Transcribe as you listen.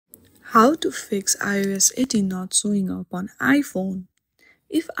How to fix iOS 18 not showing up on iPhone.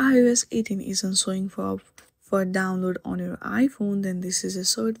 If iOS 18 isn't showing for download on your iPhone, then this is a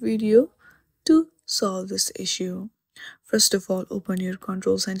short video to solve this issue. First of all, open your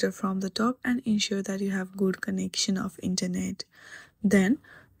control center from the top and ensure that you have good connection of internet. Then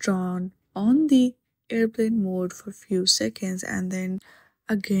turn on the airplane mode for few seconds and then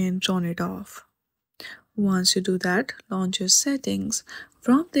again turn it off. Once you do that, launch your settings.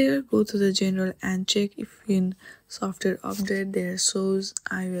 From there, go to the general and check if in software update there shows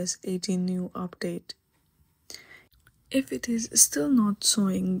iOS 18 new update. If it is still not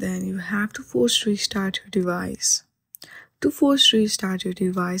showing, then you have to force restart your device. To force restart your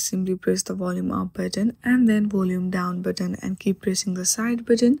device, simply press the volume up button and then volume down button and keep pressing the side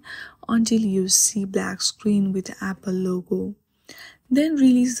button until you see black screen with Apple logo. Then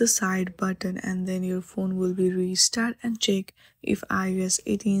release the side button and then your phone will be restarted and check if iOS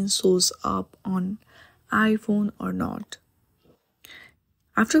 18 shows up on iPhone or not.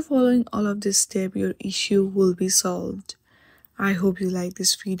 After following all of this step, your issue will be solved. I hope you like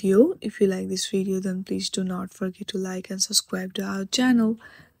this video. If you like this video, then please do not forget to like and subscribe to our channel.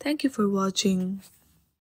 Thank you for watching.